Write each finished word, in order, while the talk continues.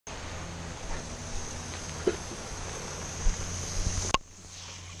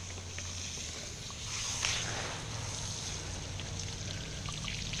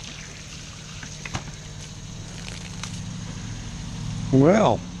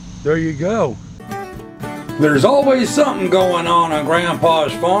Well, there you go. There's always something going on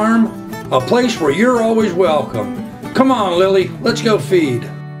Grandpa's farm. A place where you're always welcome. Come on, Lily, let's go feed.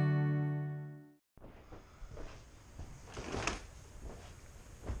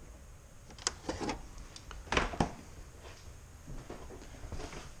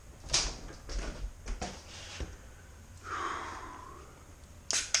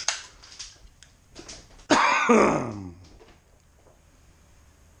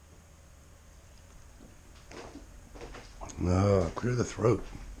 Clear the throat.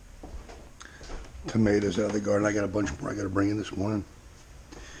 Tomatoes out of the garden. I got a bunch more I got to bring in this morning.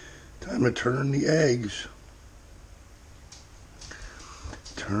 Time to turn the eggs.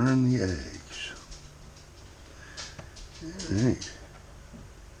 Turn the eggs. All right.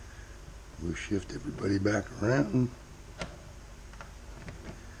 We'll shift everybody back around.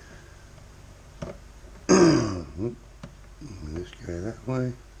 This guy that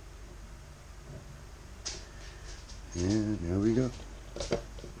way. And there we go.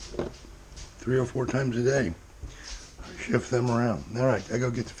 3 or 4 times a day. Shift them around. All right, I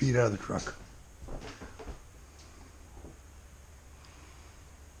go get the feed out of the truck.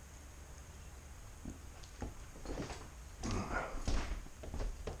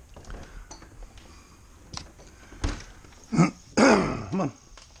 Come on.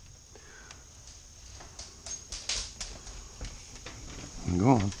 Go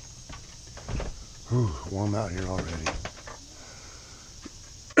on. Ooh, warm out here already.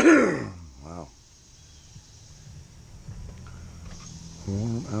 Wow.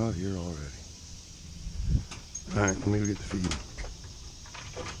 Warm out here already. All right, let me go get the feed.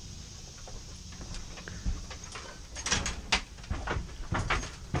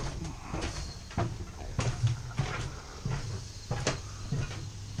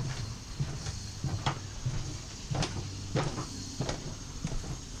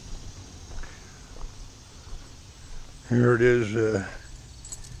 Here it is,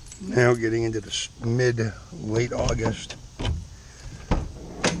 now getting into the late August.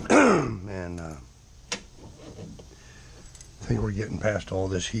 And I think we're getting past all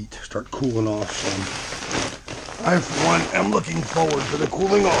this heat, start cooling off some. I, for one, am looking forward to the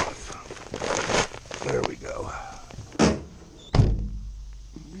cooling off. There we go.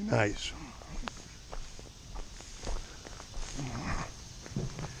 Nice.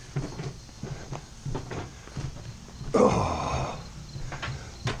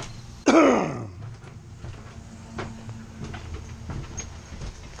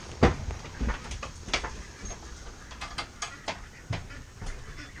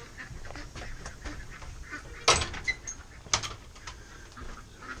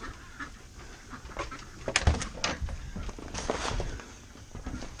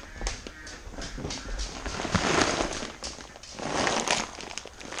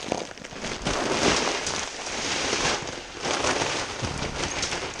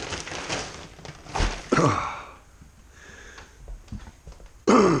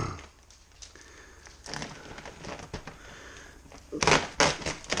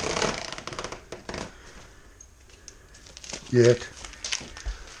 Yet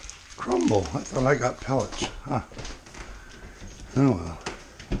crumble. I thought I got pellets. Huh. Oh well.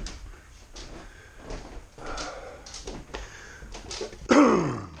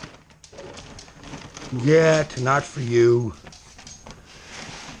 Yet, not for you.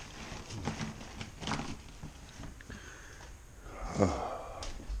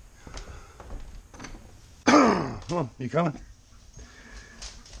 Come on, you coming?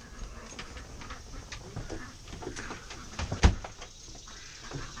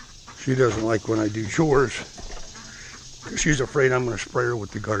 She doesn't like when I do chores because she's afraid I'm going to spray her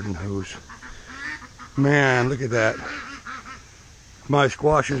with the garden hose. Man, look at that. My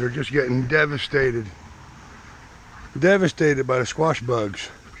squashes are just getting devastated. Devastated by the squash bugs.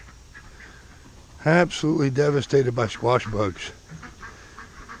 Absolutely devastated by squash bugs.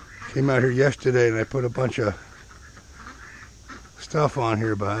 Came out here yesterday and I put a bunch of stuff on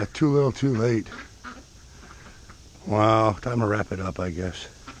here, but too little too late. Wow, time to wrap it up, I guess.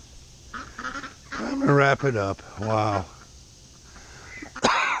 I'm gonna wrap it up. Wow.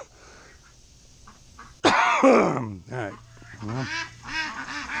 Alright.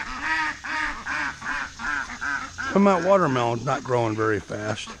 Well, my watermelon's not growing very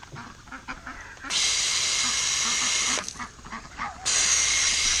fast.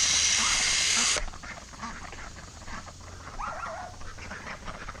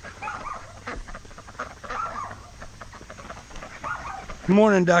 Good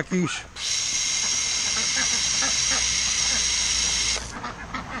morning, duckies.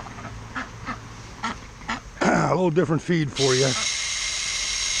 A little different feed for you.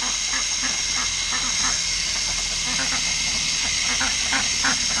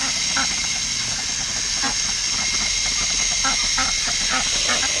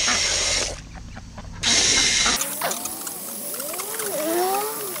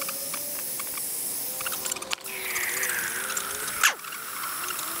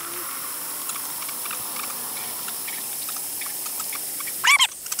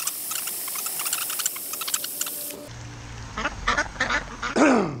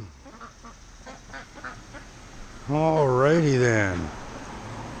 Alrighty then.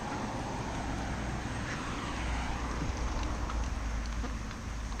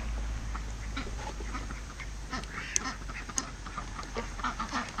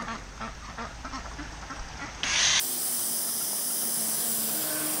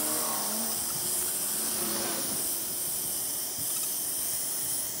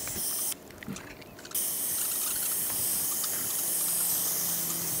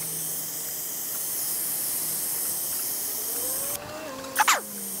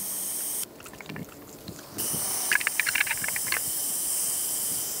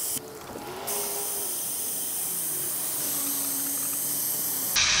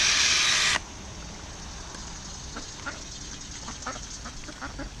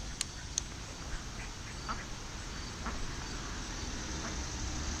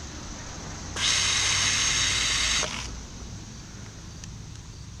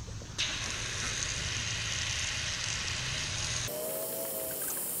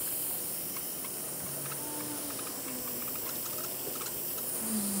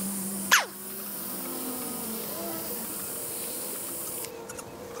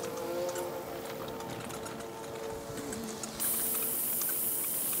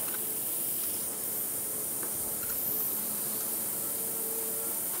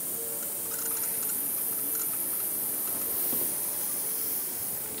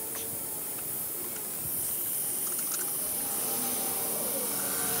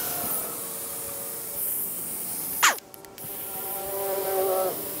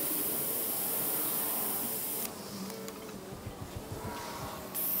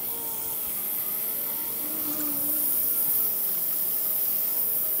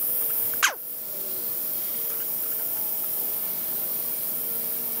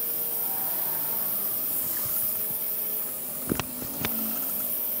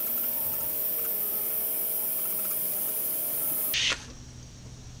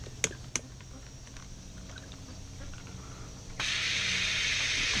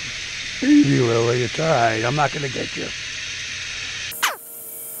 Easy, Lily, it's alright. I'm not going to get you.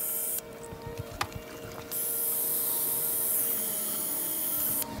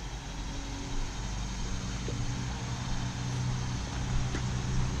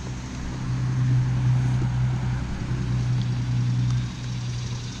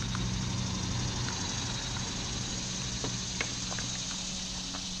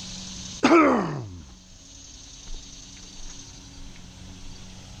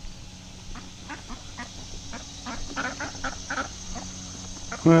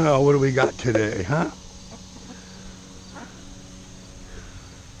 Well, what do we got today, huh?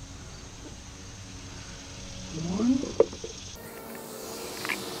 One.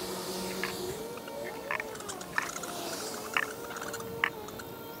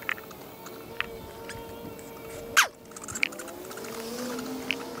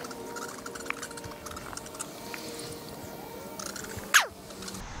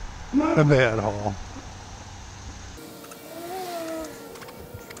 Not a bad haul.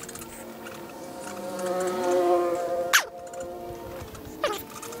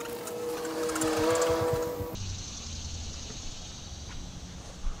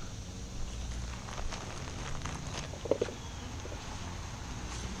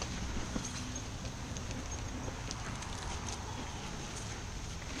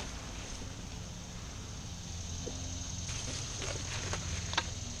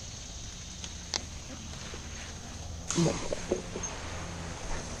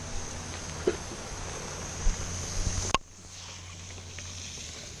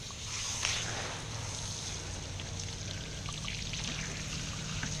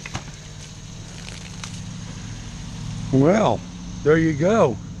 Well, there you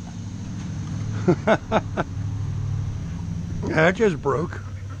go. That just broke.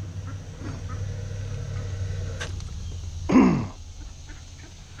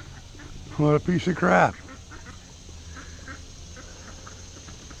 What a piece of crap.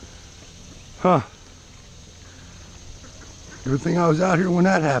 Huh. Good thing I was out here when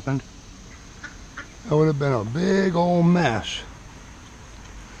that happened. That would have been a big old mess.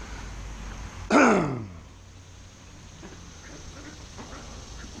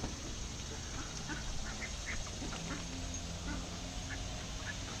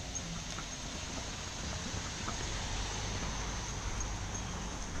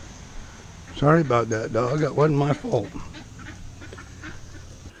 Sorry about that, dog. That wasn't my fault.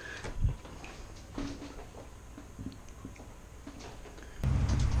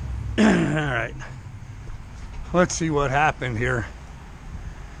 Alright. Let's see what happened here.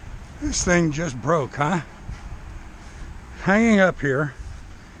 This thing just broke, huh? Hanging up here.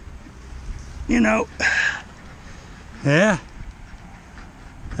 You know, Yeah,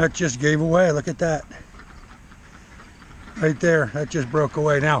 that just gave away. Look at that. Right there, that just broke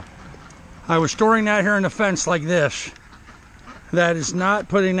away. Now, I was storing that here in the fence like this. That is not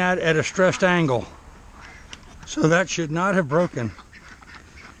putting that at a stressed angle. So that should not have broken.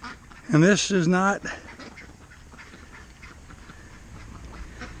 And this is not,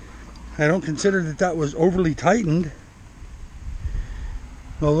 I don't consider that that was overly tightened.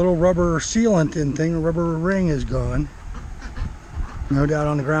 The little rubber sealant and thing, the rubber ring is gone. No doubt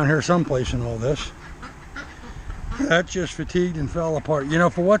on the ground here someplace in all this. That just fatigued and fell apart. You know,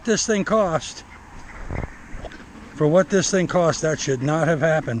 for what this thing cost, that should not have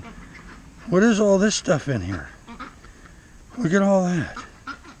happened. What is all this stuff in here? Look at all that.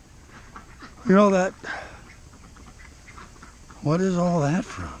 You know that, what is all that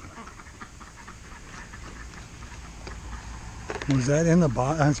from? Was that in the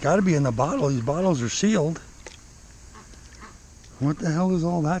bottle? It's got to be in the bottle. These bottles are sealed. What the hell is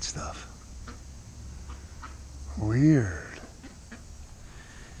all that stuff? Weird.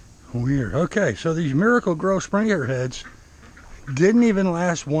 Weird. Okay, so these Miracle Grow sprinkler heads didn't even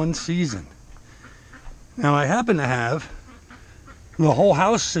last one season. Now I happen to have the whole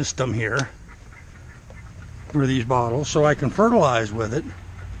house system here for these bottles, so I can fertilize with it,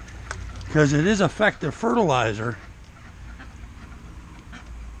 because it is effective fertilizer.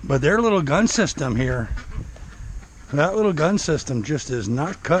 But their little gun system here, that little gun system just is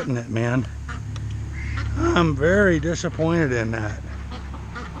not cutting it, man. I'm very disappointed in that.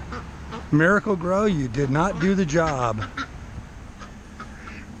 Miracle Grow, you did not do the job.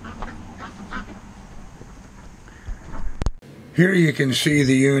 Here you can see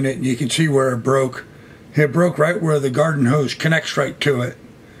the unit, and you can see where it broke. It broke right where the garden hose connects right to it.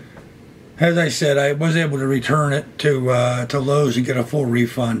 As I said, I was able to return it to Lowe's and get a full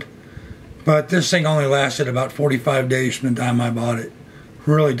refund. But this thing only lasted about 45 days from the time I bought it.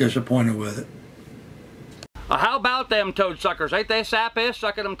 Really disappointed with it. How about them toad suckers? Ain't they sappy?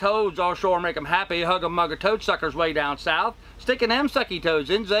 Sucking them toads all sure make them happy. Hug 'em mugger toad suckers way down south. Sticking them sucky toads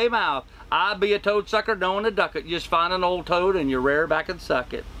in zay mouth. I be a toad sucker knowing a duck it. Just find an old toad and you rear back and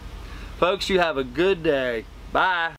suck it. Folks, you have a good day. Bye.